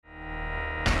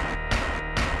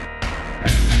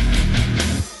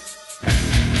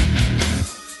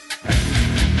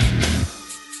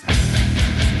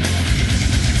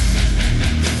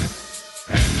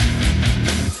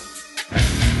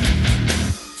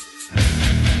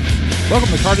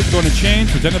Welcome to Cards Going to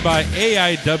Change, presented by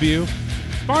AIW,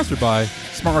 sponsored by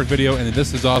Smart Mark Video and the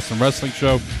This Is Awesome Wrestling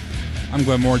Show. I'm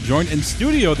Glenn Moore, joined in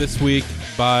studio this week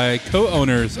by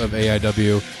co-owners of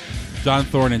AIW, John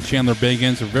Thorne and Chandler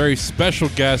Biggins, a very special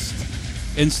guest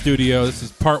in studio. This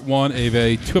is part one of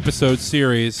a 2-episode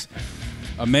series.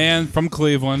 A man from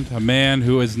Cleveland, a man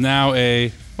who is now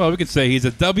we could say he's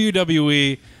a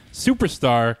WWE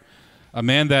superstar, a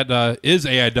man that is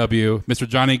AIW, Mr.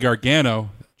 Johnny Gargano.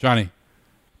 Johnny,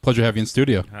 pleasure to have you in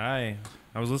studio. Hi.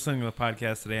 I was listening to the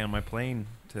podcast today on my plane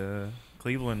to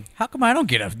Cleveland. How come I don't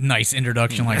get a nice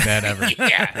introduction like that ever?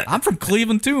 Yeah. I'm from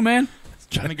Cleveland too, man. It's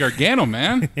Johnny Gargano,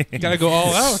 man. You got to go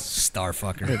all out.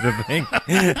 Starfucker.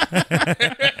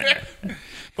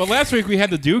 But last week we had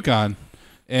the Duke on,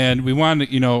 and we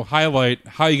wanted to, highlight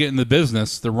how you get in the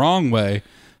business the wrong way.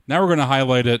 Now we're going to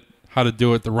highlight how to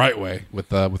do it the right way with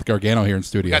Gargano here in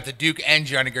studio. We got the Duke and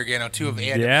Johnny Gargano, two of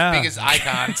AIW's biggest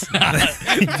icons.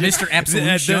 Mr.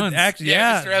 Absolution.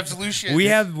 Mr. Absolution. We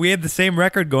had the same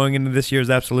record going into this year's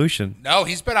Absolution. No,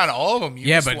 he's been on all of them. You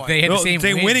Yeah, but they had the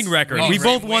same winning record. We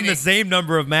both won the same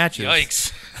number of matches.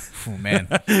 Yikes. Oh, man.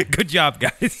 Good job,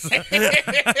 guys. When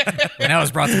that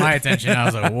was brought to my attention, I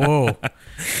was like, whoa.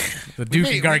 The Duke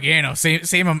and Gargano,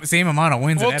 same amount of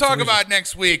wins. We'll talk about it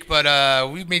next week,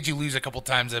 but we made you lose a couple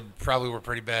times that probably were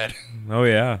pretty bad. Oh,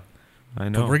 yeah. I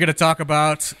know. But we're going to talk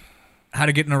about how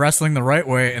to get into wrestling the right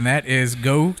way, and that is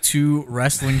go to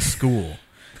wrestling school.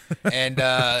 And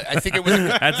I think it was...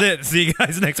 That's it. See you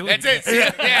guys next week. That's it. See ya.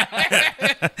 Yeah.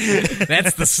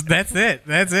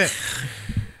 That's it.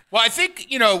 Well, I think,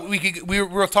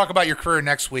 we'll talk about your career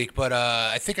next week, but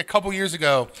I think a couple years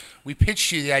ago, we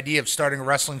pitched you the idea of starting a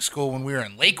wrestling school when we were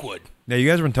in Lakewood. Yeah, you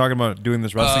guys have been talking about doing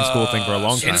this wrestling school thing for a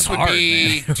long time. This would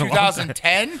be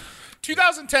 2010.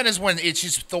 2010 is when it's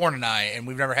just Thorne and I, and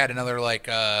we've never had another,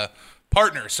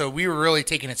 partner. So we were really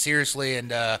taking it seriously,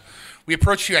 and we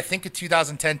approached you, I think, in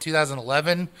 2010,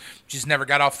 2011. Just never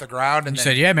got off the ground. And you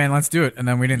said, yeah, man, let's do it. And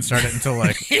then we didn't start it until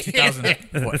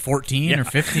 2014 or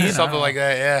 15? Something like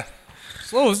that, yeah.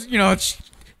 Slow, it's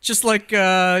just like,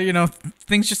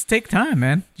 things just take time,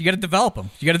 man. You got to develop them.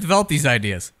 You got to develop these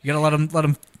ideas. You got to let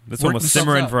them This one was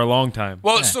simmering for a long time.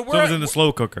 Well, so it was in the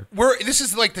slow cooker. This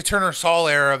is like the Turner Hall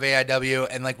era of AIW,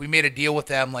 and we made a deal with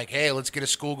them, hey, let's get a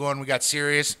school going. We got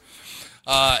serious.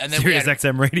 And then Sirius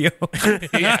XM radio.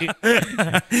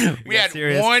 we had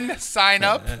one sign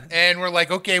up, and we're like,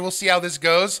 okay, we'll see how this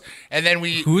goes. And then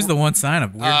who's the one sign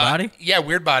up? Weird Body? Yeah,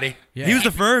 Weird Body. Yeah. He was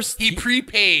the first. He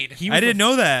prepaid. I didn't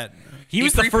know that. He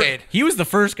was the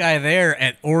first guy there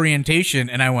at orientation,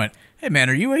 and I went, hey, man,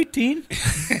 are you 18?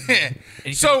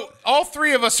 So all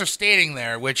three of us are standing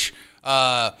there, which, we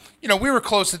were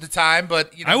close at the time,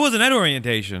 but, I wasn't at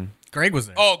orientation. Greg was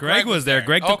there. Oh, Greg was there.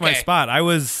 Greg took my spot. I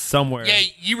was somewhere. Yeah,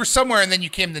 you were somewhere, and then you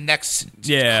came the next I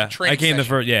came session. the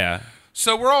first, yeah.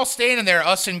 So we're all standing there,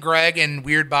 us and Greg and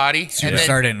Weird Body. And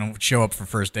started and show up for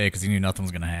first day because he knew nothing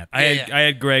was going to happen. I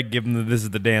had Greg give him this is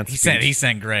the dance. He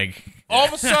sent Greg. All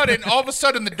of a sudden,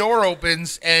 the door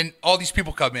opens and all these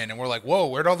people come in, and we're like, "Whoa,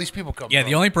 where'd all these people come from?" Yeah,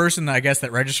 the only person I guess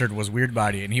that registered was Weird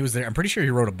Body, and he was there. I'm pretty sure he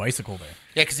rode a bicycle there.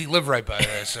 Yeah, because he lived right by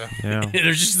there. So yeah.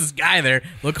 There's just this guy there,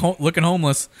 looking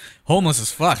homeless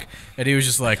as fuck, and he was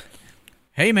just like,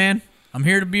 "Hey, man, I'm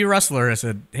here to be a wrestler." I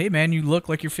said, "Hey, man, you look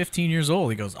like you're 15 years old."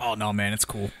 He goes, "Oh no, man, it's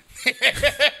cool." Hey,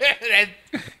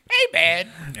 man.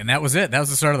 And that was it. That was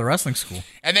the start of the wrestling school.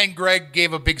 And then Greg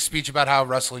gave a big speech about how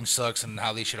wrestling sucks and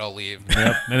how they should all leave.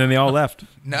 Yep. And then they all left.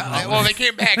 Well, they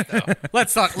came back though.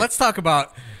 Let's talk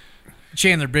about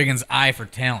Chandler Biggins' eye for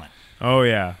talent. Oh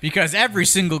yeah. Because every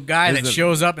single guy that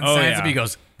shows up and signs up, he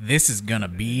goes, "This is gonna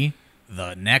be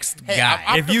the next guy."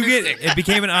 It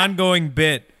became an ongoing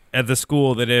bit at the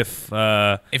school that if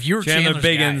you were Chandler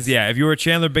Biggins, if you were a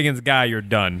Chandler Biggins guy, you're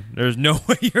done. There's no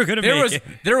way you're gonna make it.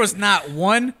 There was not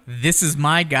one "this is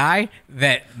my guy"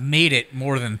 that made it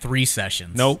more than 3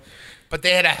 sessions. Nope. But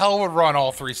they had a hell of a run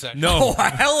all 3 sessions. No, a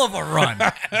hell of a run.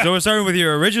 So we're starting with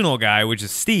your original guy, which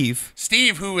is Steve.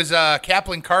 Steve, who was a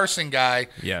Kaplan Carson guy.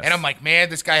 Yes. And I'm like, man,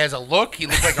 this guy has a look. He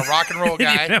looked like a rock and roll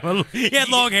guy. He had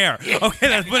long hair. Okay,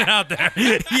 let's put it out there.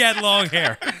 He had long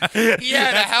hair. He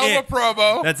had a hell of a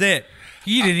promo. That's it.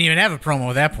 He didn't even have a promo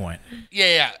at that point.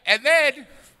 Yeah. And then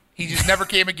he just never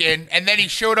came again. And then he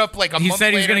showed up like a month later. He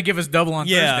said he was going to give us double on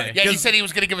Thursday. Yeah, he said he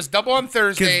was going to give us double on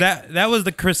Thursday. Because that was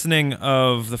the christening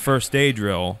of the first day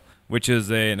drill, which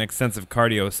is an extensive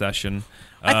cardio session.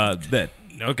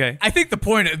 Okay. I think the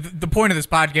point of this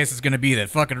podcast is going to be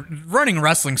that fucking running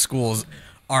wrestling schools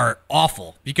are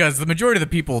awful because the majority of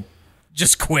the people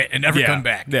just quit and never come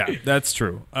back. Yeah, that's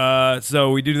true.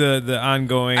 So we do the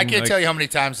ongoing. I can't tell you how many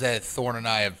times that Thorne and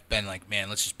I have been like, man,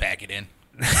 let's just pack it in.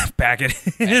 Back it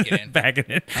in. Back it in. Back it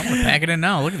in. I'm gonna pack it in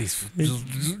now. Look at these.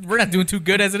 We're not doing too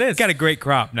good as it is. Got a great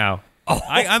crop now.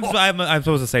 I'm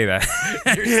supposed to say that.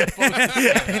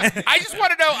 I just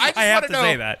want to know. I have to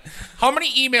say that. How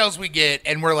many emails we get,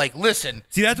 and we're like, listen.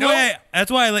 See, that's why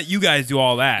I let you guys do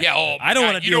all that. Yeah. Oh, I don't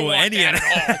want to deal with any of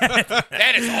that.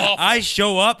 That is awful. I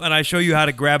show up and I show you how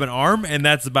to grab an arm, and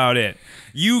that's about it.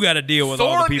 You got to deal with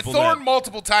all the people. Thorne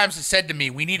multiple times has said to me,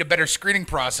 "We need a better screening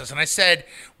process," and I said,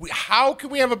 "How can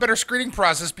we have a better screening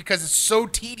process? Because it's so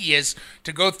tedious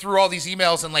to go through all these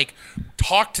emails and like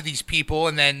talk to these people,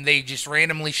 and then they just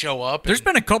randomly show up." There's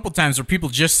been a couple times where people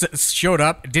just showed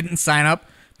up, didn't sign up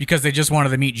because they just wanted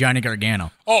to meet Johnny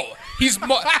Gargano. Oh,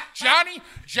 Johnny.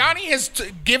 Johnny has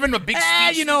given a big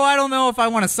speech. I don't know if I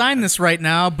want to sign this right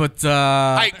now, but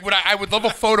I would love a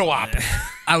photo op.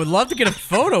 I would love to get a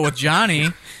photo with Johnny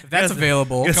if that's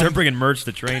available. Guess they're bringing merch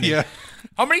to training. Yeah.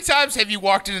 How many times have you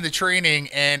walked into the training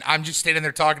and I'm just standing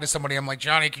there talking to somebody? I'm like,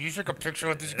 Johnny, can you take a picture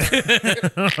with this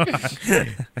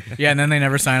guy? Yeah, and then they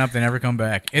never sign up. They never come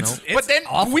back. But then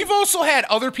awful. we've also had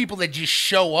other people that just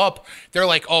show up. They're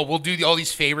like, oh, we'll do all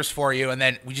these favors for you, and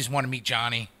then we just want to meet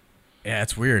Johnny. Yeah,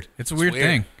 it's weird. It's a weird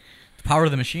thing. The power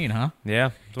of the machine, huh? Yeah.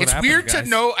 It's weird to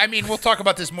know. I mean, we'll talk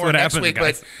about this more next week,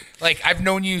 but like I've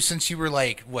known you since you were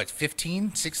like, what,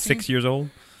 15, 16? 6 years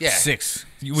old. Yeah. 6.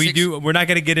 We're not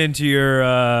going to get into your.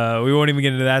 We won't even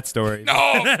get into that story.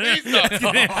 No, please no.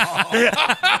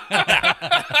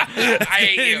 I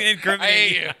hate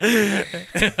you.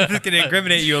 I'm just going to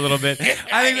incriminate you a little bit.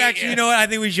 I think actually, you know what? I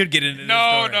think we should get into this story.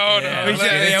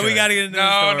 No. We got to get into this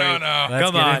story. No. Let's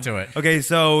Come get on. into it. Okay,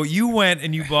 so you went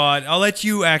and you bought. I'll let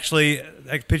you actually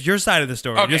pitch your side of the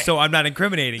story, Okay. just so I'm not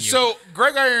incriminating you. So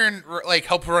Greg Iron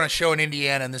helped run a show in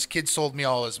Indiana, and this kid sold me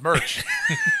all his merch.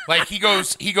 He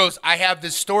goes, I have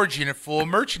this storage unit full of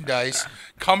merchandise.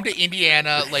 Come to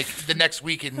Indiana the next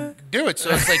week and do it. So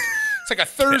it's like a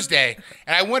Thursday,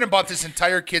 and I went and bought this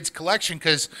entire kid's collection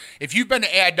because if you've been to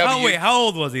AIW, oh wait, how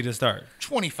old was he to start?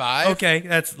 25. Okay,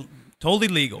 that's totally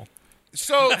legal.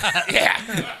 So yeah,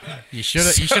 You should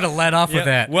have let off with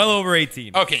that. Well over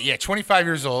 18. okay, yeah, 25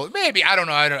 years old. Maybe I don't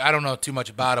know. I don't know too much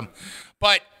about him,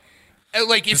 but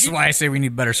This is why I say we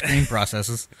need better screening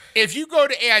processes. if you go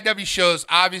to AIW shows,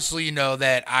 obviously you know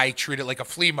that I treat it like a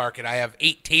flea market. I have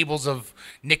 8 tables of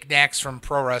knickknacks from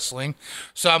pro wrestling.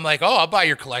 So I'm like, oh, I'll buy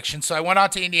your collection. So I went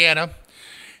out to Indiana.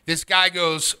 This guy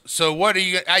goes, so what are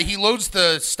you? He loads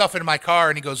the stuff into my car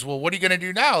and he goes, well, what are you gonna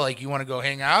do now? Like, you want to go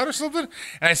hang out or something?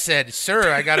 And I said,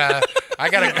 sir, I gotta.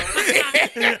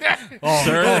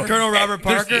 Sir, Colonel Robert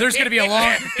Parker. There's gonna be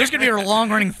a long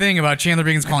running thing about Chandler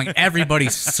Biggins calling everybody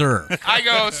sir. I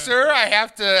go, sir, I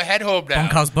have to head home now.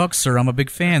 Bunkhouse Bucks, sir. I'm a big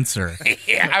fan, sir.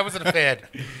 Yeah, I wasn't a fan.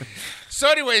 So,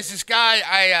 anyways, this guy,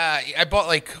 I bought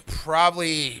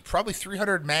probably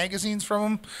 300 magazines from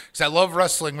him because I love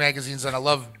wrestling magazines and I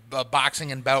love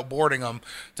boxing and boarding them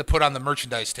to put on the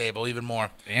merchandise table even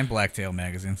more. And Blacktail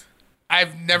magazines.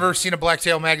 I've never seen a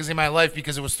Blacktail magazine in my life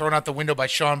because it was thrown out the window by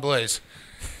Sean Blaze.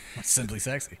 Simply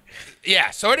sexy.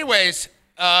 Yeah. So, anyways,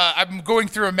 I'm going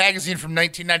through a magazine from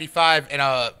 1995 and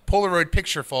a Polaroid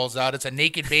picture falls out. It's a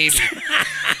naked baby.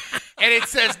 And it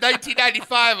says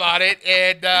 1995 on it,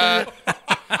 and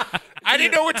I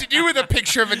didn't know what to do with a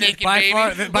picture of a naked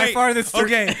baby. By far, this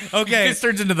this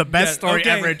turns into the best story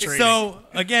ever in training. So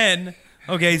again,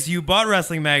 so you bought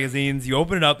wrestling magazines, you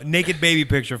open it up, naked baby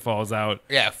picture falls out.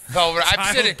 Yeah,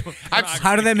 I'm sitting.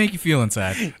 How did that make you feel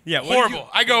inside? Yeah, horrible.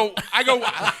 I go,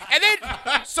 and then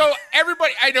so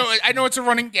everybody, I know it's a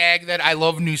running gag that I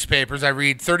love newspapers. I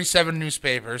read 37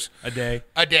 newspapers a day.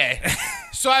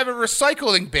 So I have a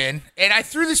recycling bin, and I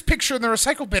threw this picture in the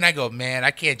recycle bin. I go, man,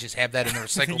 I can't just have that in the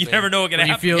recycle bin. You never know what's gonna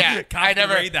happen. Yeah, I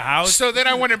never raid the house. So then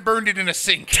I went and burned it in a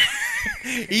sink.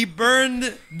 He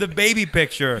burned the baby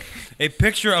picture, a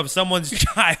picture of someone's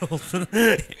child,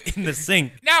 in the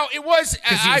sink. Now it was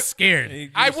Because he was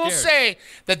scared. I will say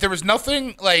that there was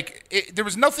nothing there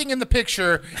was nothing in the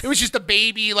picture. It was just a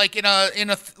baby in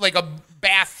a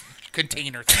bath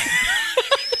container thing.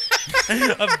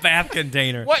 A bath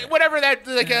container. Whatever that,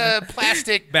 a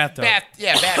plastic bathtub.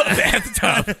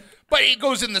 Bathtub. But it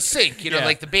goes in the sink,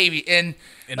 like the baby, and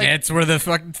that's where the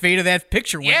fucking fate of that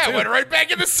picture went. Yeah, too. it went right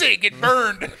back in the sink. It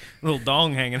burned. Little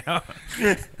dong hanging out.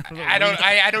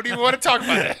 I don't even want to talk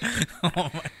about it. Oh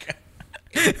my god.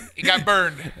 He got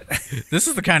burned. This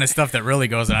is the kind of stuff that really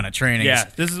goes on at training. Yeah,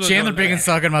 this is what Chandler goes on. Biggins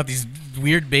talking about these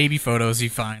weird baby photos he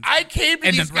finds. I came to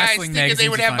And these the guys wrestling thinking they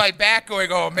would magazines have you my back going,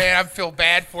 oh, man, I feel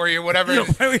bad for you, whatever. Why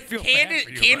do we feel bad for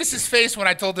you? Candace's face when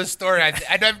I told this story,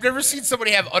 I've never seen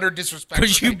somebody have utter disrespect.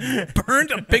 Because for you me.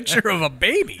 burned a picture of a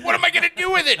baby. What am I going to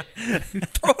do with it?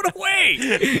 Throw it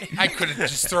away. I couldn't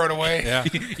just throw it away. Yeah.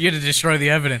 You had to destroy the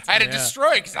evidence. I had to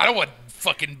destroy it because I don't want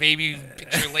fucking baby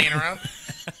picture laying around.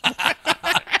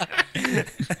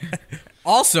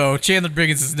 Also, Chandler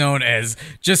Biggins is known as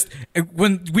just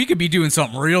when we could be doing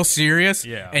something real serious,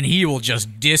 and he will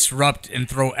just disrupt and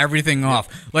throw everything off.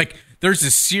 Like there's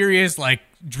this serious like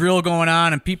drill going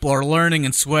on, and people are learning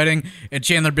and sweating, and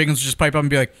Chandler Biggins will just pipe up and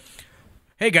be like,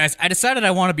 "Hey guys, I decided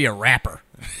I want to be a rapper."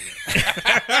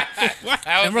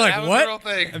 And we're like, "What?"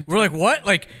 We're like, "What?"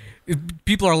 Like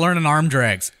people are learning arm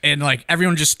drags, and like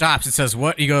everyone just stops and says,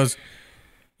 "What?" He goes,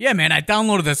 "Yeah, man, I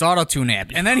downloaded this auto-tune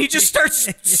app," and then he just starts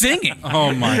singing.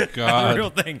 Oh my The god.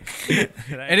 real thing.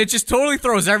 And it just totally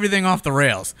throws everything off the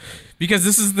rails because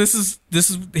this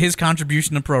is his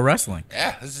contribution to pro wrestling.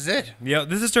 Yeah, this is it. Yeah,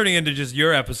 this is turning into just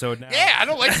your episode now. Yeah, I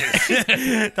don't like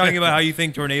this. Talking about how you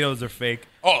think tornadoes are fake.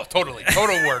 Oh, totally.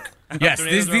 Total work. Yes,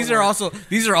 Tornadoes these are are worse.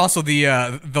 also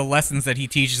the lessons that he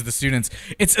teaches the students.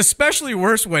 It's especially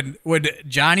worse when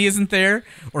Johnny isn't there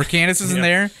or Candace isn't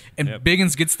there, and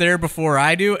Biggins gets there before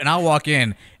I do, and I'll walk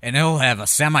in and he'll have a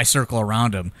semicircle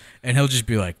around him, and he'll just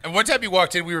be like, And one time he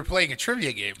walked in, we were playing a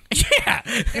trivia game. "Yeah."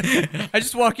 I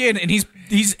just walk in and he's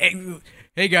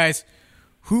 "Hey guys,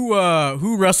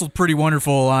 who wrestled Pretty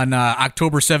Wonderful on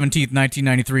October 17th,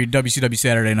 1993, WCW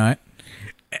Saturday Night?"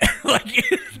 Like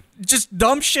just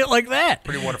dumb shit like that.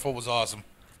 Pretty Wonderful was awesome.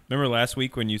 Remember last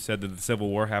week when you said that the Civil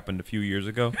War happened a few years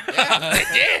ago?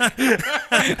 It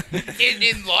did.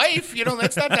 in life,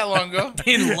 that's not that long ago.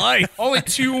 In life. Only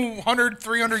 200,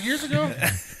 300 years ago.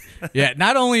 Yeah,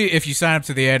 not only if you sign up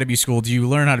to the AIW school do you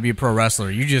learn how to be a pro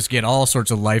wrestler, you just get all sorts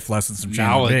of life lessons from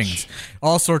Chandler Knowledge. Biggins.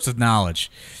 All sorts of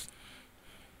knowledge.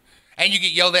 And you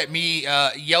get yelled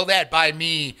at by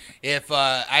me if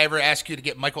I ever ask you to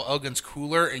get Michael Elgin's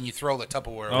cooler and you throw the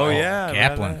Tupperware away. Oh, yeah.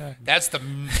 Kaplan. That's the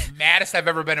maddest I've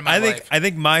ever been in my life. I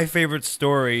think my favorite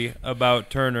story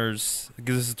about Turner's,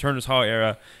 because this is Turner's Hall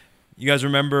era, you guys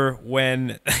remember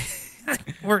when...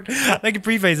 I can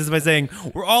preface this by saying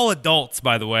we're all adults,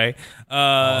 by the way.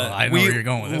 I know where you're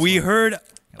going with this We one. heard a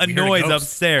We heard a noise ghost.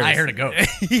 upstairs. I heard a ghost.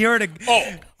 He heard a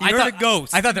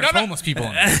ghost. I thought there was No. homeless people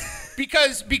in there.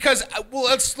 Because well,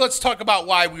 let's talk about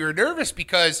why we were nervous.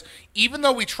 Because even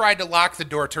though we tried to lock the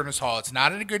door at Turner's Hall, it's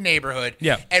not in a good neighborhood.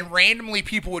 Yeah. And randomly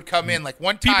people would come in. Like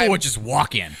one time, People would just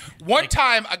walk in. one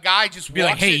time a guy just Be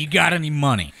like, walks "Hey, in- you got any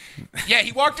money?" Yeah,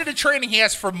 he walked into training. He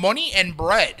asked for money and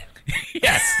bread.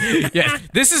 Yes. Yes.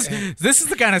 This is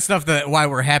the kind of stuff that why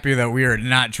we're happy that we are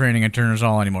not training at Turner's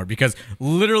Hall anymore, because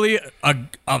literally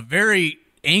a very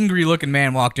angry looking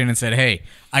man walked in and said, "Hey,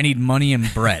 I need money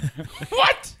and bread."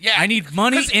 What? Yeah, I need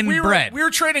money 'Cause and bread. We were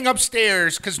training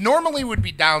upstairs because normally we'd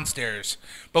be downstairs,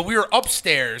 but we were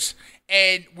upstairs,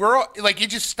 and we're like, it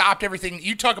just stopped everything.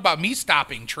 You talk about me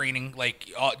stopping training, like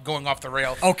going off the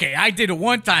rail. Okay, I did it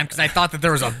one time because I thought that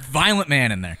there was a violent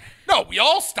man in there. No, we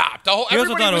all stopped. You also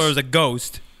Everybody thought it was a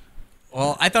ghost.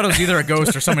 Well, I thought it was either a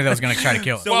ghost or somebody that was going to try to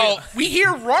kill us. Well, we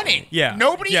hear running. Yeah.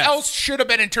 Nobody Yes. else should have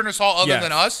been in Turner's Hall other Yes.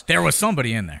 than us. There was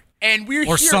somebody in there. And we're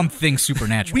Or here, something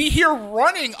supernatural. We hear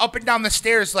running up and down the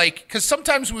stairs, like, because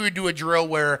sometimes we would do a drill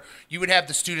where you would have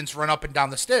the students run up and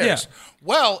down the stairs. Yeah.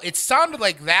 Well, it sounded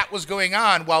like that was going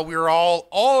on while we were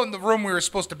all in the room we were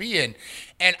supposed to be in.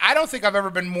 And I don't think I've ever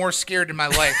been more scared in my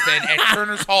life than at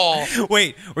Turner's Hall.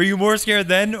 Wait, were you more scared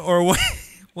then, or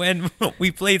when we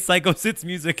played Psycho Sid's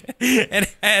music and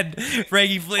had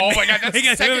Frankie Flynn? Oh my God, that's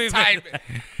the second time.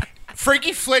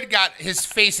 Frankie Flynn got his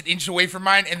face an inch away from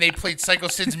mine, and they played Psycho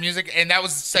Sid's music, and that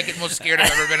was the second most scared I've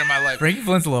ever been in my life. Frankie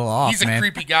Flynn's a little off, He's a man.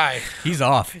 creepy guy. He's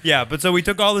off. Yeah, but so we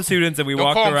took all the students and we Don't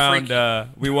walked call him around.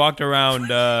 Frankie. We walked around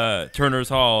Turner's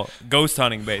Hall, ghost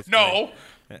hunting, basically. No.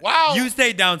 Wow. You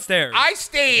stayed downstairs. I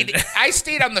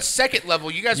stayed on the second level.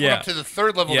 You guys Yeah. went up to the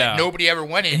third level Yeah. that nobody ever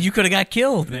went in. And you could have got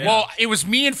killed, man. Well, it was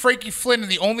me and Frankie Flynn,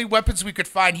 and the only weapons we could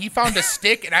find. He found a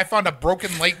stick, and I found a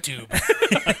broken light tube.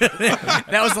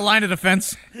 That was the line of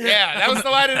defense. Yeah, that was the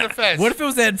line of defense. What if it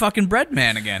was that fucking bread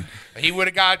man again? He would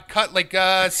have got cut like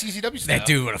CCW style. That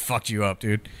dude would have fucked you up,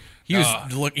 dude. He was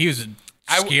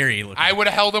scary looking. I would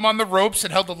have held him on the ropes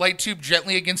and held the light tube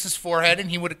gently against his forehead, and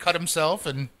he would have cut himself.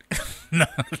 And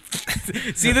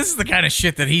See, this is the kind of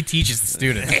shit that he teaches the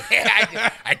students.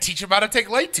 I teach him how to take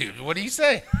light tubes. What do you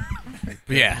say?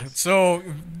 But yeah, so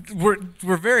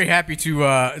we're very happy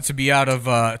to be out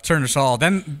of Turner's Hall.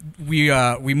 Then we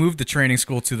moved the training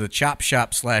school to the Chop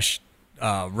Shop /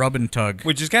 Rub and Tug,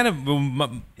 which is kind of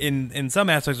in some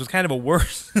aspects was kind of a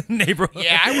worse neighborhood.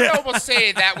 Yeah, I would almost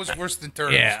say that was worse than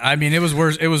Turner's. Yeah, I mean it was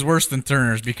worse. It was worse than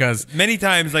Turner's because many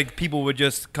times like people would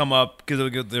just come up because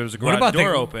there was a garage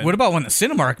door open. What about when the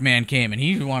Cinemark man came and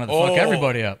he wanted to fuck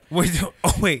everybody up?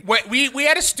 Wait. We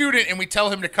had a student and we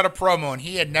tell him to cut a promo and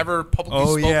he had never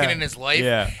publicly spoken in his life.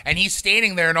 Yeah. And he's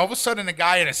standing there and all of a sudden a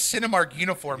guy in a Cinemark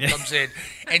uniform comes in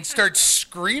and starts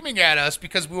screaming at us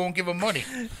because we won't give him money.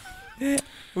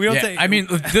 We don't take, I mean,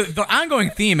 the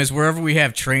ongoing theme is wherever we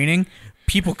have training,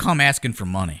 people come asking for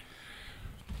money.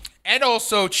 And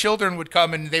also, children would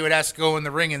come and they would ask to go in the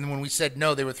ring, and when we said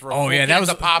no, they would throw. Oh yeah, that was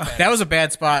a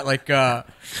bad spot. Like the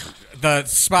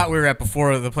spot we were at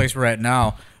before, the place we're at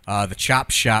now, the Chop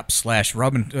Shop /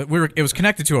 Rub and it was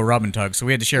connected to a Rub and Tug, so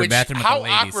we had to share a bathroom with the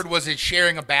ladies. How awkward was it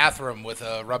sharing a bathroom with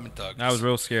a Rub and Tug? I was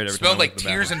real scared every Smelled time. like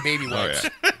tears and baby wipes.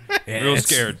 Real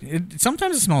scared.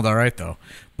 Sometimes it smelled all right though.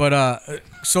 But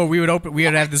so we would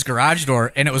have this garage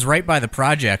door, and it was right by the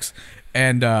projects,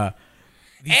 and a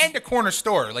corner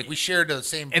store. Like we shared the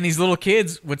same. And these little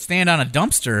kids would stand on a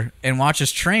dumpster and watch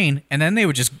us train, and then they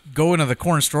would just go into the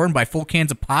corner store and buy full cans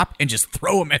of pop and just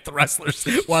throw them at the wrestlers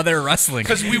while they were wrestling.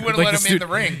 Because we wouldn't let them in the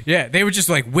ring. Yeah, they would just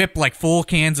like whip like full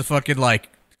cans of fucking like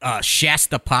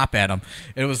Shasta pop at them.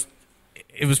 It was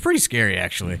pretty scary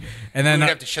actually. And then we'd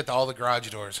have to shut all the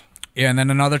garage doors. Yeah, and then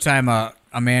another time a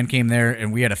man came there,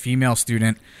 and we had a female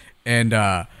student, and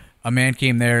a man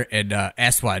came there and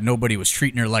asked why nobody was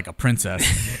treating her like a princess,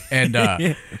 and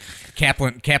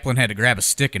Kaplan had to grab a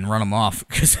stick and run him off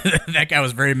because that guy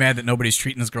was very mad that nobody's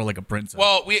treating this girl like a princess.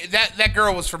 Well, that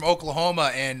girl was from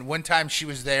Oklahoma, and one time she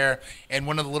was there, and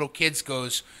one of the little kids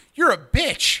goes, "You're a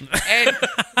bitch," and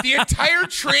the entire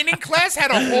training class had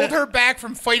to hold her back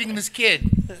from fighting this kid.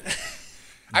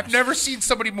 I've never seen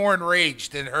somebody more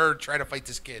enraged than her trying to fight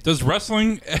this kid. Does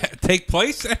wrestling take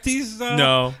place at these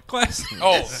classes?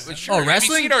 Oh, sure. Oh, wrestling? Have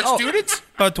you seen our students?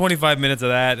 About 25 minutes of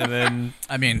that, and then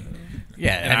I mean,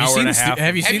 yeah. An hour and a half.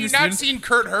 Have you Have seen you the not students? seen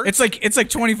Kurt Hurt? It's like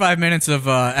 25 minutes of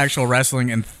actual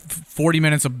wrestling and 40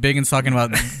 minutes of Biggins talking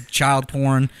about child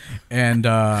porn and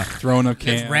throwing up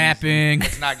cans, rapping.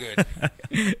 It's not good.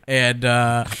 And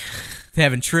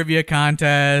having trivia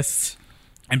contests.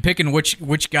 And picking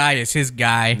which guy is his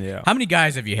guy. Yeah. How many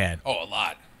guys have you had? Oh, a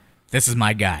lot. This is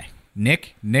my guy.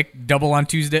 Nick double on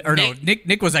Tuesday. Or no,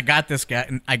 Nick was I got this guy.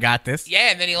 And I got this. Yeah,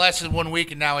 and then he lasted 1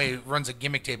 week, and now he runs a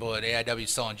gimmick table at AIW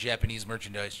selling Japanese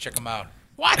merchandise. Check him out.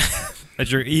 What?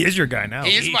 He is your guy now.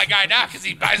 He is my guy now because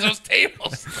he buys those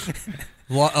tables.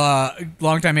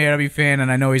 Longtime AIW fan,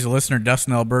 and I know he's a listener,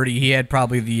 Dustin Alberti. He had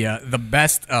probably the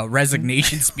best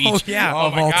resignation speech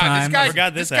of all time.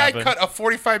 This guy cut a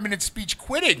 45-minute speech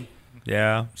quitting.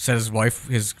 Yeah. Said his wife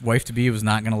to be was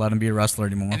not going to let him be a wrestler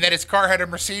anymore. And that his car had a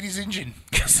Mercedes engine.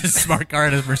 Because his smart car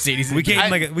had a Mercedes We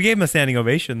engine. gave him a standing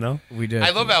ovation though. We did. I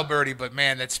love Alberti, but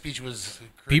man, that speech was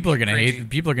People are gonna crazy.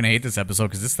 hate this episode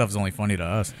because this stuff is only funny to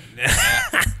us.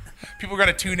 People are going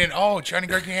to tune in. Oh, Johnny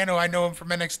Gargano, I know him from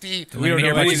NXT. We don't know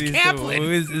Who any is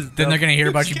Kaplan? Then they're gonna hear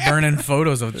about you burning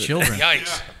photos of children.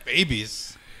 Yikes.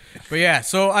 babies. But yeah,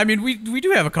 so I mean, we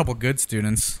do have a couple good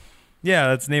students. Yeah,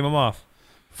 let's name him off.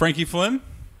 Frankie Flynn.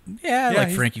 Yeah, I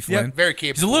like Frankie Flynn. Very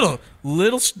capable.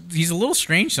 He's a little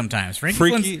strange sometimes.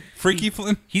 Freaky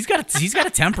Flynn. He's got a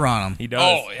temper on him. He does.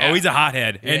 Oh, yeah. He's a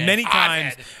hothead. Yeah. And many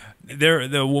times,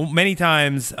 many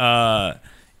times,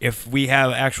 if we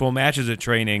have actual matches at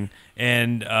training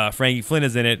and Frankie Flynn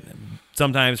is in it,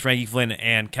 sometimes Frankie Flynn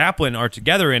and Kaplan are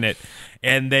together in it,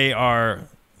 and they are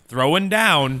throwing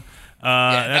down.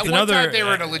 That's one another. time they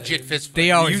were in a legit fist fight.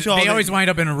 They always wind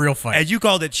up in a real fight. As you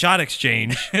called it, shot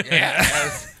exchange.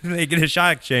 Yeah. They get a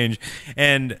shot exchange.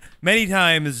 And many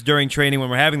times during training when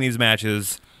we're having these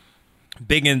matches,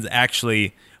 Biggins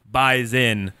actually buys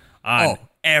in on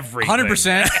everything.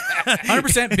 100%.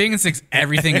 100% Biggins thinks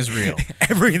everything is real.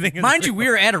 Everything is Mind you, real. we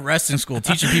were at a wrestling school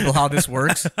teaching people how this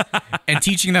works and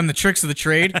teaching them the tricks of the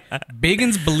trade.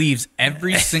 Biggins believes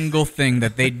every single thing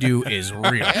that they do is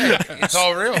real. Yeah, it's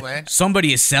all real, man.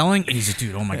 Somebody is selling, and he's like,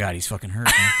 dude, oh my God, he's fucking hurt,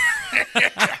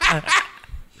 man.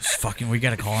 We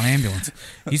gotta call an ambulance.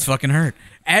 He's fucking hurt.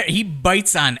 He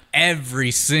bites on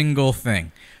every single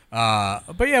thing.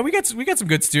 But yeah, we got some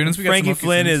good students. We got Frankie some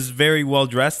Flynn students. is very well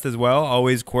dressed as well.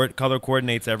 Always color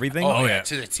coordinates everything. Oh, yeah.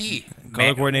 To the T.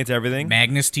 Color coordinates everything.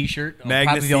 Magnus T-shirt.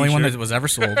 Magnus Probably the only one t-shirt. that was ever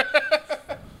sold.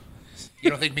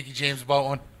 You don't think Mickey James bought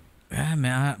one?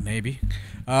 Maybe.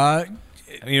 I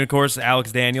mean, of course,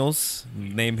 Alex Daniels.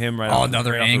 Name him right off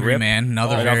Another right off the angry rip. man.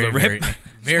 Another Right off very, the rip. very,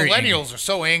 Very millennials are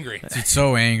so angry. He's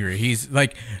so angry. He's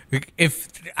like,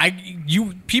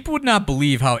 people would not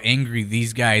believe how angry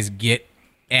these guys get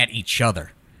at each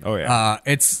other. Oh yeah,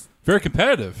 it's very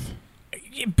competitive.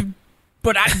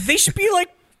 But they should be like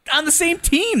on the same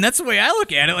team. That's the way I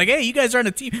look at it. Like, hey, you guys are on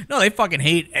a team. No, they fucking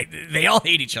hate. They all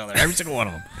hate each other. Every single one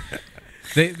of them.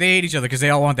 They hate each other because they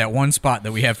all want that one spot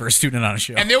that we have for a student on a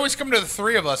show. And they always come to the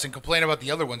three of us and complain about the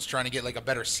other ones trying to get like a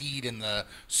better seed in the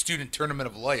student tournament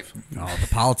of life. Oh, the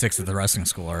politics of the wrestling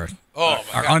school are God.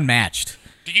 unmatched.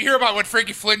 Did you hear about what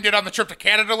Frankie Flynn did on the trip to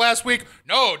Canada last week?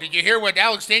 No. Did you hear what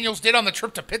Alex Daniels did on the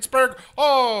trip to Pittsburgh?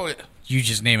 Oh. You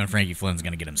just naming Frankie Flynn's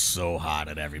going to get him so hot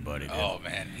at everybody, dude. Oh,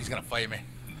 man. He's going to fight me.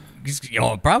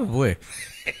 Probably.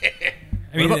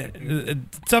 I mean, the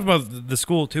stuff about the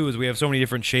school, too, is we have so many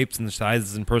different shapes and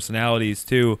sizes and personalities,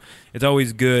 too. It's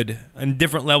always good. And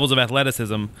different levels of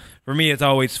athleticism. For me, it's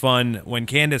always fun when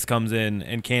Candace comes in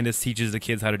and Candace teaches the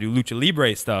kids how to do lucha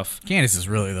libre stuff. Candace is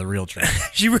really the real trainer.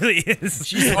 She really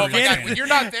is. Oh, my God. When you're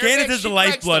not there, Candace man, is the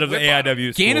lifeblood of the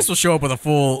AIW school. Candace will show up with a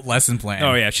full lesson plan.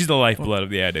 Oh, yeah. She's the lifeblood of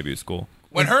the AIW school.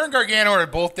 When her and Gargano are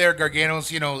both there,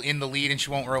 Gargano's, in the lead and she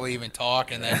won't really even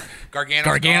talk. And then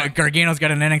Gargano's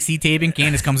got an NXT taping.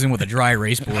 Candace comes in with a dry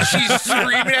erase board. She's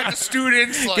screaming at the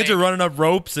students. Kids are running up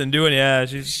ropes and doing,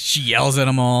 She yells at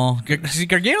them all.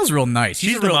 Gargano's real nice.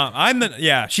 She's the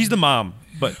mom. She's the mom.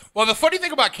 But well, the funny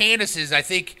thing about Candace is I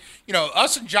think,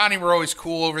 us and Johnny were always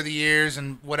cool over the years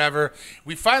and whatever.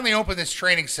 We finally opened this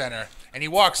training center, and he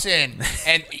walks in,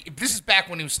 and this is back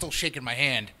when he was still shaking my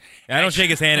hand. I don't shake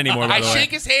his hand anymore, by the way. I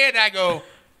shake his hand, and I go,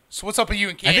 so what's up with you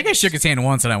and Candace? I think I shook his hand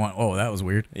once, and I went, oh, that was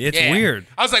weird. It's weird.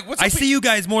 I was like, what's up I see you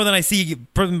guys more than I see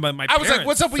my parents. I was like,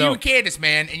 what's up with you and Candace,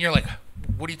 man? And you're like,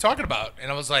 what are you talking about?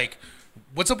 And I was like,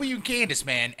 what's up with you and Candace,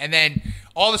 man? And then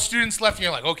all the students left, and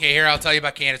you're like, okay, here, I'll tell you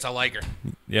about Candace. I like her.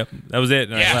 Yep, that was it.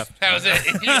 And I left. That was it.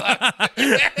 You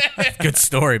left. Good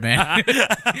story, man.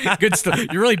 Good story.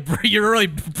 You're really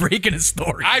breaking a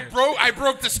story. I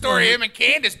broke the story of him and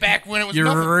Candace back when it was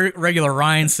nothing. You're regular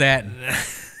Ryan Satin.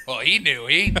 Well, he knew.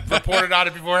 He reported on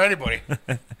it before anybody.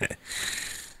 But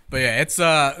yeah, it's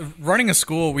running a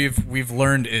school. We've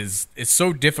learned is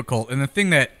so difficult, and the thing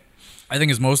that I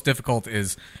think is most difficult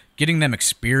is getting them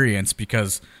experience,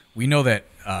 because we know that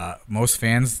most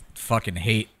fans fucking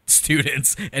hate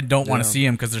students and don't want to see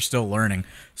them because they're still learning.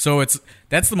 So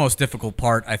that's the most difficult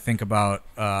part, I think, about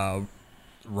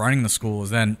running the school, is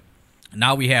then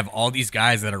now we have all these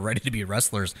guys that are ready to be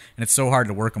wrestlers, and it's so hard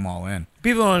to work them all in.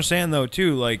 People don't understand, though,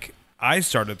 too, like, I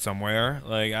started somewhere.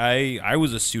 Like, I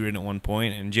was a student at one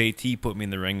point, and JT put me in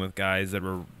the ring with guys that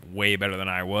were way better than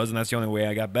I was, and that's the only way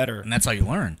I got better. And that's how you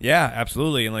learn. Yeah,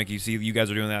 absolutely. And like you see, you guys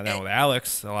are doing that now with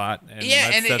Alex a lot. And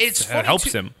it's funny. It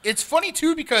helps him. It's funny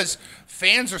too because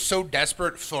fans are so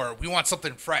desperate for, we want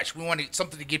something fresh, we want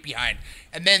something to get behind,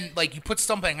 and then like you put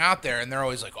something out there, and they're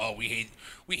always like, oh, we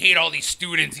hate all these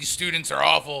students. These students are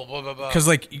awful. Blah blah blah. Because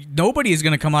like nobody is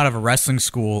going to come out of a wrestling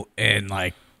school and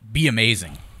like be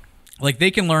amazing. Like,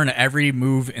 they can learn every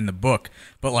move in the book,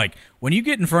 but like when you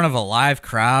get in front of a live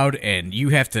crowd and you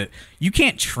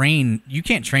can't train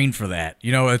for that.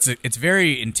 It's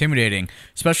very intimidating,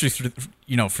 especially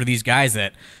for these guys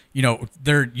that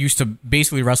they're used to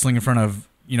basically wrestling in front of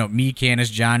me,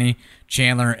 Candace, Johnny,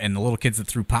 Chandler, and the little kids that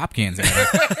threw pop cans at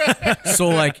them. So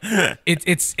like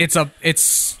it's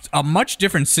a much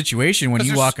different situation when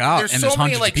you walk out and there's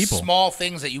hundreds of people. Small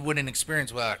things that you wouldn't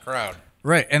experience without a crowd.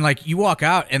 Right, and like you walk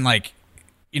out and like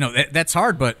that's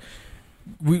hard, but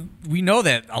we know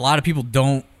that a lot of people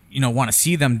don't want to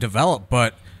see them develop,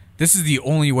 but this is the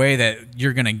only way that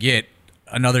you're gonna get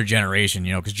another generation,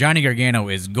 because Johnny Gargano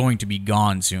is going to be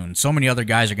gone soon. So many other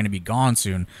guys are going to be gone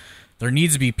soon. There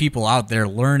needs to be people out there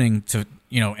learning to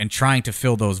and trying to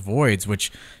fill those voids,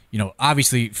 which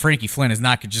obviously Frankie Flynn is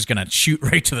not just going to shoot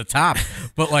right to the top,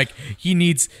 but like he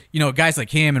needs, guys like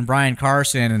him and Brian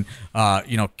Carson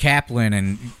and, Kaplan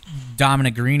and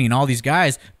Dominic Guarini and all these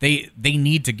guys, they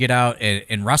need to get out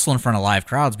and wrestle in front of live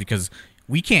crowds, because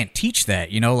we can't teach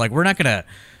that, like we're not going to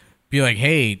be like,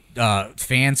 hey,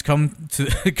 fans, come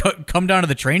down to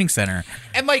the training center.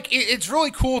 And like it's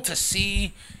really cool to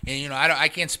see, and I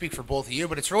can't speak for both of you,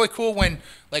 but it's really cool when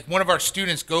like one of our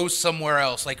students goes somewhere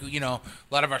else, like a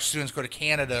lot of our students go to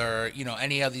Canada or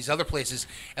any of these other places,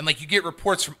 and like you get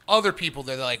reports from other people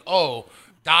that they're like, oh,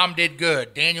 Dom did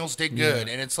good, Daniels did good,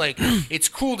 and it's like it's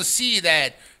cool to see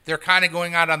that they're kind of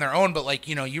going out on their own, but like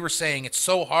you were saying, it's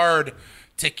so hard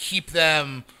to keep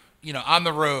them on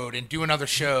the road and doing other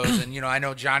shows. And, I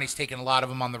know Johnny's taking a lot of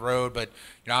them on the road, but,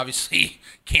 obviously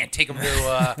can't take them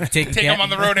to take them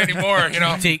on the road anymore.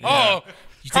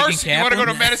 Carson, you want to go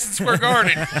to Madison Square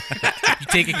Garden? You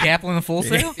taking Kaplan in Full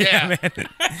Sail? Yeah.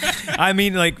 I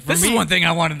mean, like, for This me, is one thing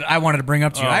I wanted to bring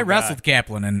up to you. Oh, I God. wrestled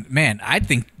Kaplan, and man, I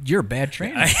think you're a bad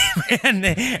trainer.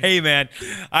 hey man,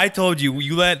 I told you,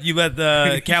 you let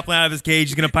the Kaplan out of his cage,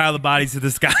 he's gonna pile the bodies to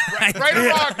the sky.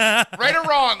 Right or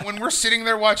wrong, when we're sitting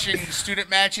there watching student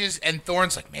matches and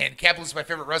Thorne's like, man, Kaplan's my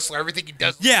favorite wrestler. Everything he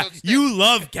does. Yeah, so stiff." you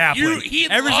love Kaplan. He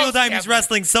Every single loves time he's Kaplan.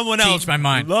 wrestling someone else, Changed my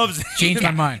mind. Loves it. Changed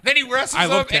my mind. Then he wrestles I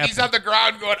love him and he's Kaplan. on the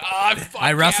ground going, "Oh, fuck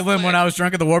I wrestled him Kaplan." when I was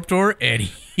drunk at the Warped Tour, and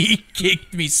he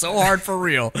kicked me so hard for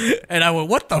real. And I went,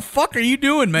 "What the fuck are you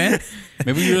doing, man?"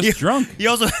 Maybe you're just drunk. He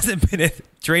also hasn't been at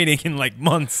training in like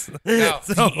months. No.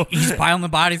 So He's piling the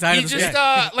bodies out He of the just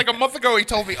sky. like a month ago he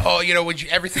told me, "Oh, with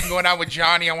everything going on with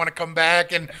Johnny, I want to come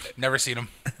back," and never seen him.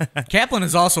 Kaplan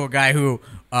is also a guy who,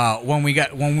 when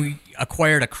we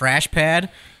acquired a crash pad,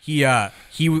 he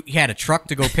had a truck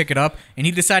to go pick it up, and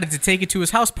he decided to take it to his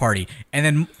house party, and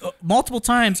then multiple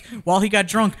times while he got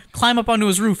drunk, climb up onto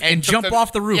his roof and took jump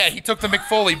off the roof. Yeah, he took the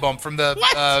McFoley bump from the.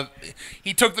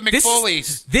 He took the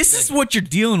McFoley's. This is what you're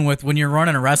dealing with when you're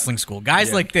running a wrestling school.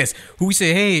 Guys like this, who we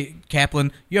say, "Hey,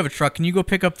 Kaplan, you have a truck. Can you go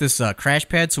pick up this crash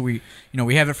pad so we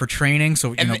have it for training?"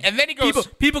 So And then he goes-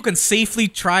 people can safely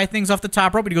try things off the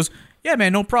top rope. And he goes, "Yeah,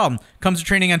 man, no problem." Comes to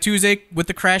training on Tuesday with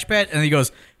the crash pad, and he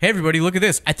goes, "Hey, everybody, look at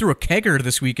this. I threw a kegger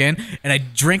this weekend, and I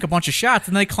drank a bunch of shots,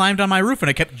 and then I climbed on my roof, and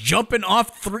I kept jumping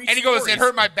off 3 And he goes, stories." "It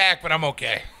hurt my back, but I'm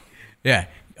okay." Yeah.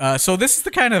 So this is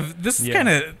the kind of the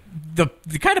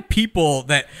kind of people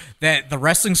that the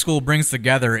wrestling school brings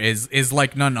together is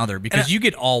like none other, because you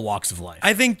get all walks of life.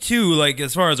 I think too, like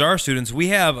as far as our students, we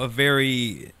have a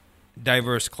very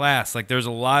diverse class. Like there's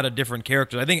a lot of different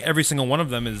characters. I think every single one of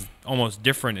them is almost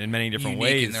different in many different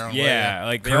Unique ways. in their own Yeah, way.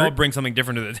 like they all bring something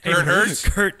different to the table. Kurt Hurst?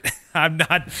 Kurt, I'm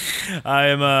not.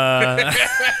 I'm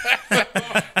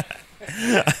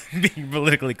being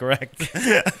politically correct.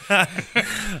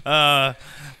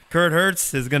 Kurt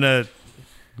Hurst is gonna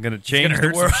change the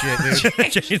hurt some world. shit,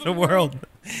 dude. Change the world.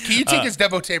 Can you take his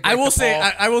demo tape? I right will to say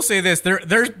Paul? I will say this.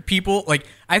 There's people, like,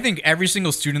 I think every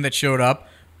single student that showed up,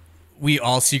 we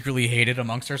all secretly hated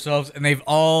amongst ourselves, and they've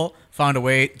all found a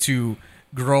way to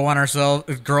grow on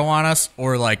us,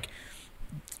 or like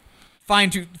fine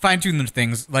tune their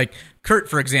things. Like Kurt,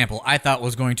 for example, I thought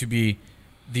was going to be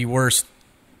the worst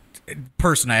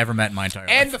person I ever met in my entire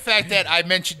life. And the fact that I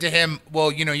mentioned to him,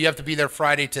 well, you have to be there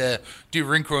Friday to do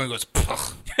ring crew, and he goes,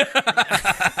 "Pugh."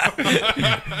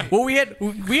 Well, we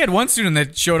had one student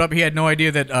that showed up. He had no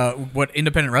idea that what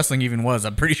independent wrestling even was.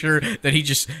 I'm pretty sure that he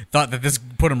just thought that this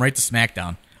put him right to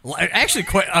SmackDown. Actually,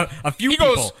 quite a few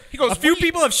people. he goes, a few "What do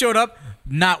you-" people have showed up.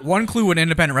 Not one clue what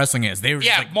independent wrestling is. They were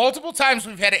just Yeah, like, multiple times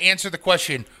we've had to answer the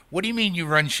question, "What do you mean you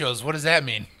run shows? What does that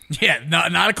mean?" yeah,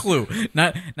 not a clue.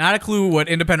 Not a clue what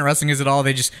independent wrestling is at all.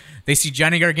 They see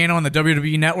Johnny Gargano on the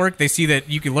WWE network. They see that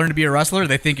you can learn to be a wrestler.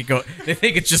 They think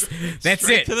it's just that's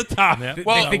Straight it. to the top.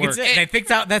 Well, they think it's it. They think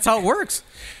that's how it works.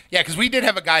 Yeah, because we did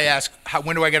have a guy ask,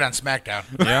 "When do I get on SmackDown?"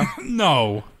 Yeah.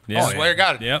 No. Yeah. I swear to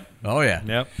God. Yep. Oh yeah.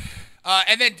 Yep.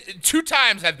 And then 2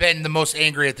 times I've been the most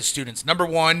angry at the students. Number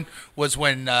 1 was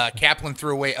when Kaplan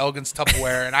threw away Elgin's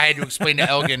Tupperware, and I had to explain to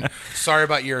Elgin, "Sorry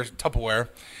about your Tupperware."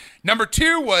 Number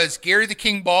 2 was Gary the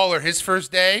King Baller, his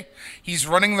first day. He's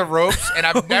running the ropes, and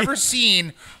I've never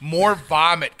seen more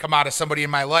vomit come out of somebody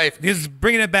in my life. Because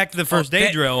bringing it back to the first day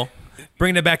that- drill,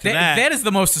 bringing it back to that. That is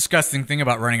the most disgusting thing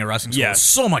about running a wrestling school. Yes.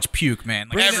 So much puke, man.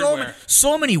 Like, Everywhere.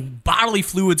 so many bodily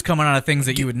fluids coming out of things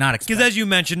that you would not expect. Because as you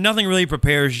mentioned, nothing really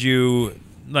prepares you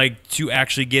like to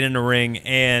actually get in a ring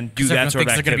and do 'Cause that everyone sort of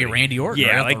thinks they're activity. gonna be Randy Orton Yeah,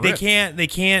 right off like the they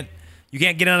rip. can't. You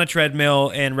can't get on a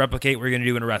treadmill and replicate what you're going to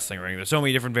do in a wrestling ring. There's so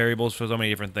many different variables for so many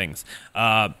different things.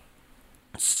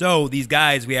 So these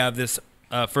guys, we have this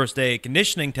first day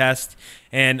conditioning test,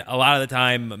 and a lot of the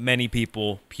time, many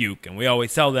people puke, and we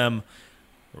always tell them,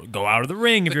 go out of the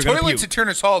ring if The you're going to toilets puke. at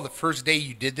Turner's Hall, the first day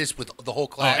you did this with the whole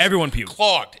class. everyone puked.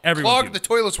 Clogged. Everyone clogged. puked. The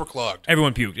toilets were clogged.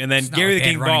 Everyone puked, and then It's not Gary like the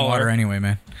they King had running water Baller. anyway,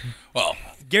 man. Well,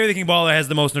 Gary the King Baller has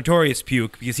the most notorious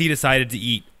puke because he decided to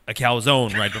eat a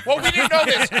calzone right before. we didn't know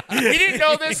this. We didn't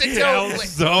know this until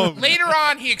Calzone. later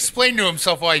on. He explained to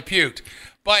himself why he puked.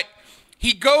 But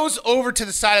he goes over to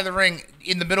the side of the ring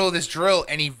in the middle of this drill,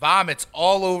 and he vomits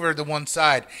all over the one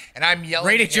side. And I'm yelling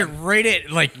Right at at your him. right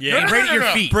at like Yeah. right at your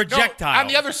No. feet. Projectile. No, on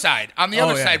the other side. On the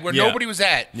other yeah. side where Yeah. nobody was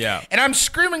at. Yeah. And I'm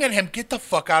screaming at him, "Get the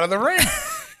fuck out of the ring."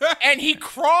 And he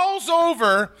crawls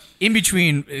over. In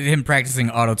between him practicing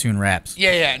auto-tune raps.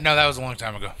 Yeah. No, that was a long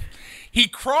time ago. He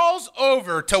crawls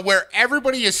over to where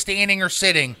everybody is standing or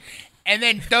sitting, and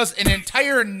then does an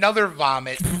entire another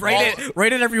vomit. Right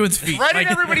at everyone's feet. Right Like,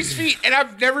 at everybody's feet. And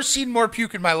I've never seen more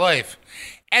puke in my life.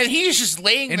 And he's just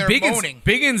laying there moaning.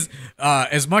 Biggins,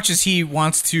 as much as he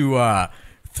wants to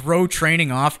throw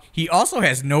training off, he also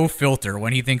has no filter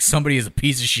when he thinks somebody is a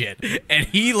piece of shit. And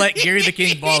he let Gary the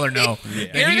King Baller know.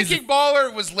 Gary the King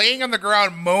Baller was laying on the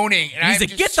ground moaning. And he's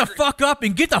like, get the fuck up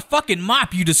and get the fucking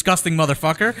mop, you disgusting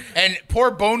motherfucker. And poor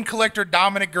bone collector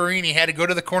Dominic Guarini had to go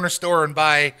to the corner store and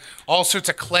buy all sorts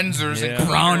of cleansers and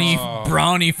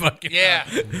brownie fucking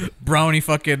brownie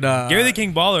fucking Gary the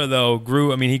King Baller though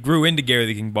he grew into Gary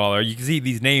the King Baller. You can see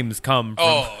these names come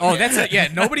from that's it. Yeah,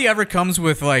 nobody ever comes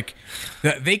with like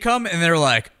they come and they're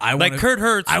like, Kurt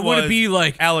Hurts. I want to be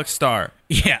like Alex Starr.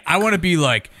 Yeah, I want to be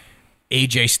like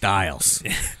AJ Styles,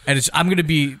 and I'm gonna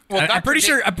be. Well, I'm pretty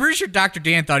sure Dr.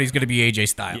 Dan thought he's gonna be AJ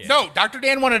Styles. Yeah. No, Dr.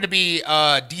 Dan wanted to be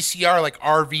DCR like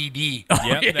RVD.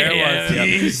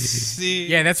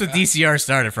 Yeah, that's what DCR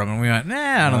started from, and we went,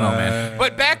 I don't know, man.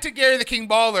 But back to Gary the King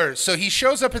Baller. So he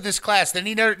shows up at this class, then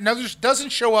he doesn't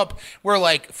show up. We're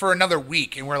like for another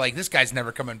week, and we're like, this guy's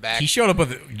never coming back. He showed up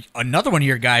with another one of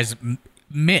your guys,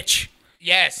 Mitch.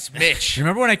 Yes, Mitch.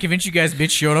 Remember when I convinced you guys Mitch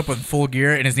showed up with full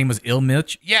gear and his name was Ill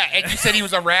Mitch? Yeah, and you said he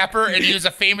was a rapper and he was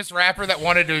a famous rapper that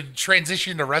wanted to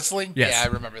transition to wrestling? Yes. Yeah,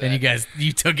 I remember that. And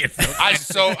you took it. I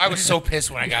was so pissed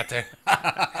when I got there.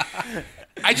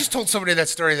 I just told somebody that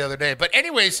story the other day. But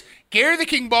anyways, Gary the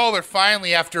King Baller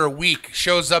finally, after a week,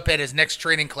 shows up at his next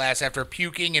training class after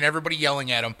puking and everybody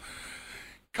yelling at him.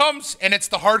 Comes, and it's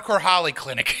the Hardcore Holly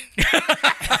Clinic.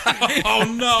 Oh,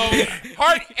 no.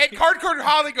 And Hardcore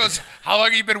Holly goes, how long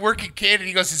have you been working, kid? And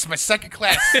he goes, it's my second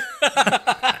class.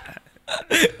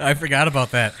 I forgot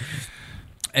about that.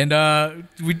 And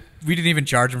we didn't even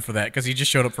charge him for that because he just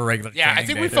showed up for regular training. I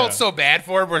think we felt so bad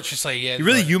for him. We're just like, he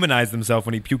really humanized himself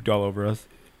when he puked all over us.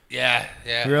 Yeah.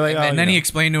 We were like, and then he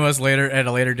explained to us at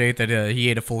a later date that he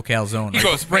ate a full calzone. He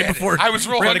goes, right before I was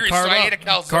real hungry, so I ate a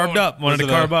calzone. Carved up. Wanted to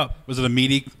carve up. Was it a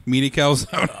meaty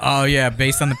calzone? Oh yeah,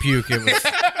 based on the puke, it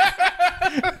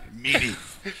was meaty.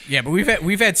 Yeah, but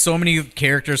we've had so many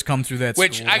characters come through that.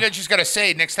 Which school. I just gotta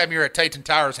say, next time you're at Titan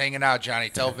Towers hanging out, Johnny,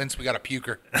 tell Vince we got a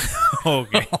puker.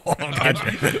 Okay.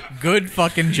 Good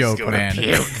fucking joke, man.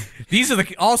 These are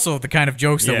also the kind of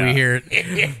jokes that we hear.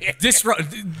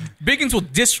 Biggins will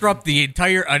disrupt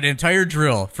an entire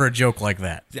drill for a joke like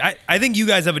that. I think you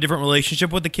guys have a different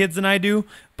relationship with the kids than I do,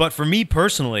 but for me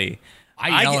personally,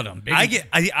 I yell at them.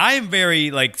 I am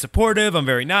very supportive. I'm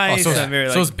very nice. So I'm very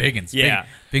is Biggins. Yeah.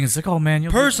 Biggins like, oh man.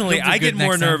 Personally, I get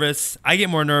more nervous. I get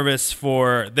more nervous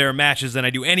for their matches than I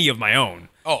do any of my own.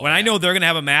 When I know they're gonna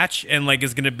have a match and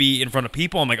is gonna be in front of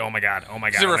people, I'm like, oh my god.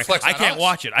 I can't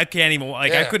watch it. I can't even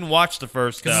I couldn't watch the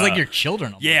first. Because it's like your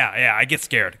children. Yeah. I get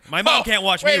scared. My mom can't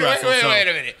watch me wrestle. Wait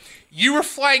a minute. You were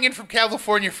flying in from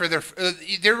California for their.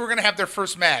 They were going to have their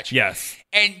first match. Yes.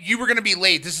 And you were going to be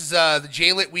late. This is the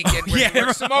J-Lit weekend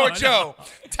where Samoa Joe.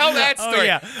 Tell that story.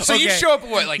 So you show up at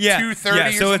what, 2:30?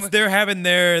 Yeah. So they're having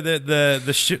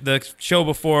the show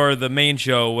before the main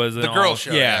show was the girl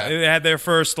show. Yeah, it had their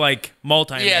first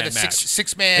multi-man match.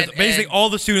 six man. Basically, all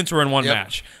the students were in one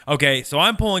match. Okay, so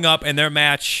I'm pulling up, and their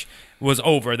match was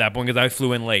over at that point because I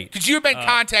flew in late. Because you have been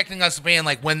contacting us, being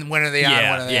like, when are they on? When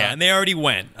are they on? And they already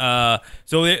went.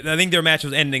 So I think their match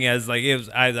was ending as I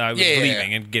was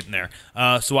leaving and getting there.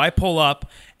 So I pull up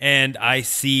and I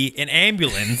see an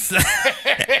ambulance.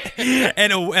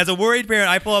 And as a worried parent,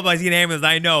 I pull up, I see an ambulance,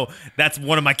 and I know that's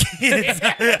one of my kids.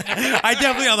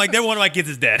 I'm like, one of my kids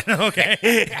is dead. Okay,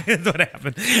 that's what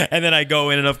happened. And then I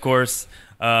go in, and of course,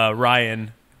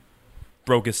 Ryan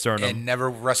broke his sternum and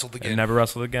never wrestled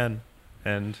again.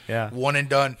 And yeah, one and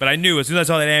done. But I knew as soon as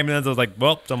I saw that ambulance, I was like,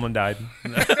 well, someone died.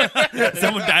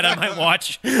 Someone died on my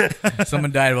watch.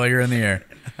 Someone died while you're in the air.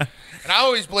 And I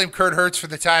always blame Kurt Hurts for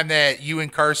the time that you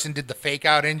and Carson did the fake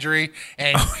out injury,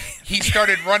 and he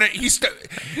started running. This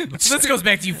goes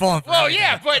back to you falling. Well,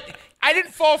 yeah, but I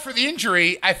didn't fall for the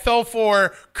injury. I fell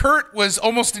for Kurt was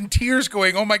almost in tears,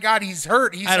 going, "Oh my God, he's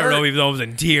hurt. I don't know if he was almost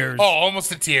in tears. Oh,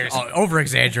 almost in tears.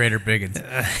 Over-exaggerator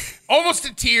Biggins. Almost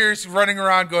in tears, running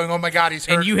around, going, "Oh my God, he's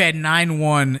hurt." And you had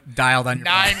 9-1 dialed on your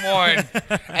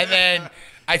 9-1, and then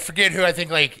I forget who. I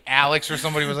think Alex or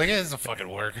somebody was like, "Yeah, this doesn't fucking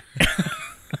work."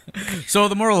 So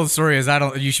the moral of the story is,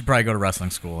 you should probably go to wrestling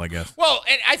school, I guess. Well,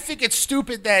 and I think it's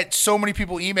stupid that so many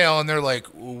people email and they're like,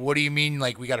 "What do you mean?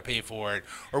 We got to pay for it?"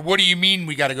 Or "What do you mean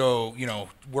we got to go,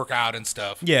 work out and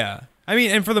stuff?" Yeah. I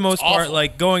mean, and for the most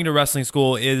part, going to wrestling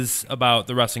school is about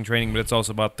the wrestling training, but it's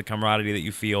also about the camaraderie that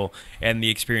you feel and the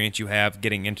experience you have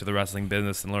getting into the wrestling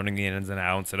business and learning the ins and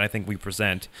outs. And I think we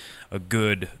present a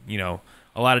good, a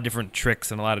lot of different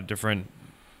tricks and a lot of different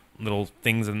little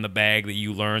things in the bag that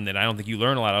you learn that I don't think you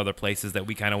learn a lot of other places that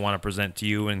we kind of want to present to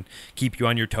you and keep you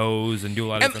on your toes and do a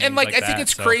lot of different things like that. I think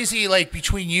it's crazy, like,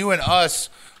 between you and us,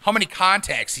 how many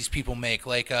contacts these people make.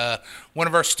 Like, one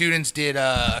of our students did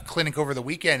a clinic over the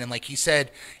weekend, and like he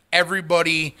said,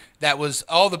 everybody that was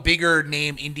all the bigger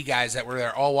name indie guys that were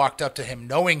there all walked up to him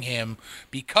knowing him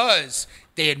because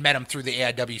they had met him through the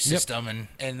AIW system.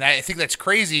 And I think that's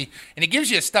crazy. And it gives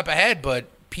you a step ahead, but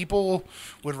people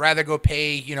would rather go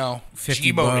pay, $50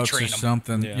 to train or them.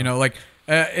 something. Yeah.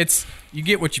 It's you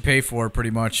get what you pay for, pretty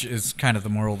much, is kind of the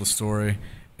moral of the story.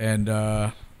 And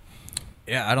I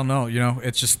don't know.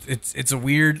 It's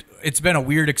been a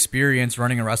weird experience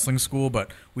running a wrestling school,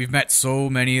 but we've met so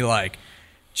many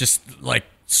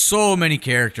so many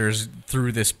characters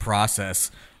through this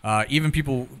process. Even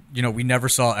people we never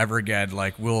saw ever again.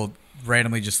 Like, we'll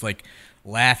randomly just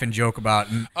laugh and joke about.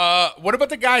 And what about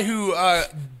the guy who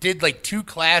did 2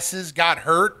 classes, got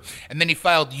hurt, and then he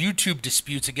filed YouTube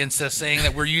disputes against us saying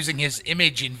that we're using his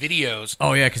image in videos?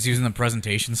 Oh yeah, because using the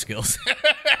presentation skills.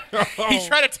 He's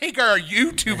trying to take our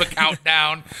YouTube account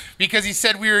down because he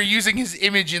said we were using his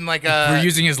image in we're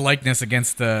using his likeness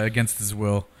against his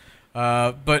will.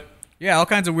 But yeah, all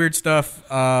kinds of weird stuff.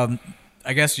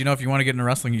 I guess, if you want to get into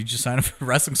wrestling, you just sign up for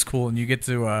wrestling school and you get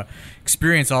to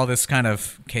experience all this kind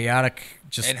of chaotic.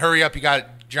 And hurry up, you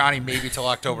got Johnny maybe till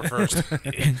October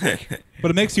 1st.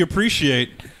 But it makes you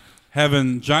appreciate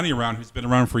having Johnny around, who's been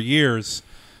around for years.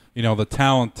 The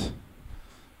talent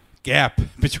gap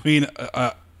between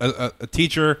a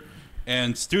teacher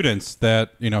and students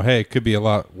that, hey, it could be a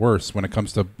lot worse when it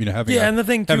comes to, having and the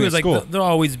thing, too, is, there'll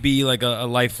always be, a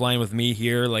lifeline with me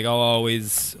here. I'll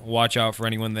always watch out for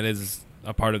anyone that is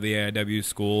a part of the AIW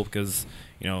school because,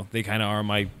 they kind of are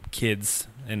my kids.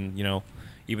 And,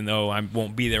 even though I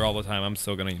won't be there all the time, I'm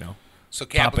still going to, So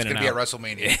Kaplan's going to be at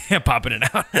WrestleMania. Yeah, popping it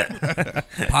out.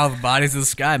 Pile of bodies of the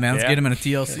sky, man. Let's get him in a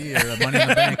TLC or a Money in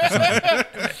the Bank or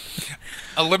something.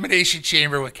 Elimination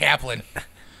Chamber with Kaplan.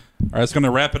 All right, that's going to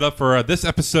wrap it up for this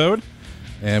episode,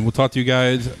 and we'll talk to you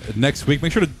guys next week.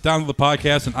 Make sure to download the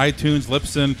podcast on iTunes,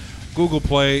 Libsyn, Google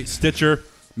Play, Stitcher.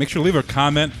 Make sure to leave a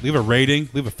comment, leave a rating,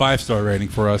 leave a 5-star rating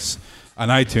for us on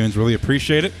iTunes. Really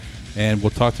appreciate it, and we'll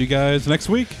talk to you guys next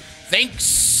week.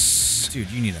 Thanks.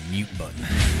 Dude, you need a mute button.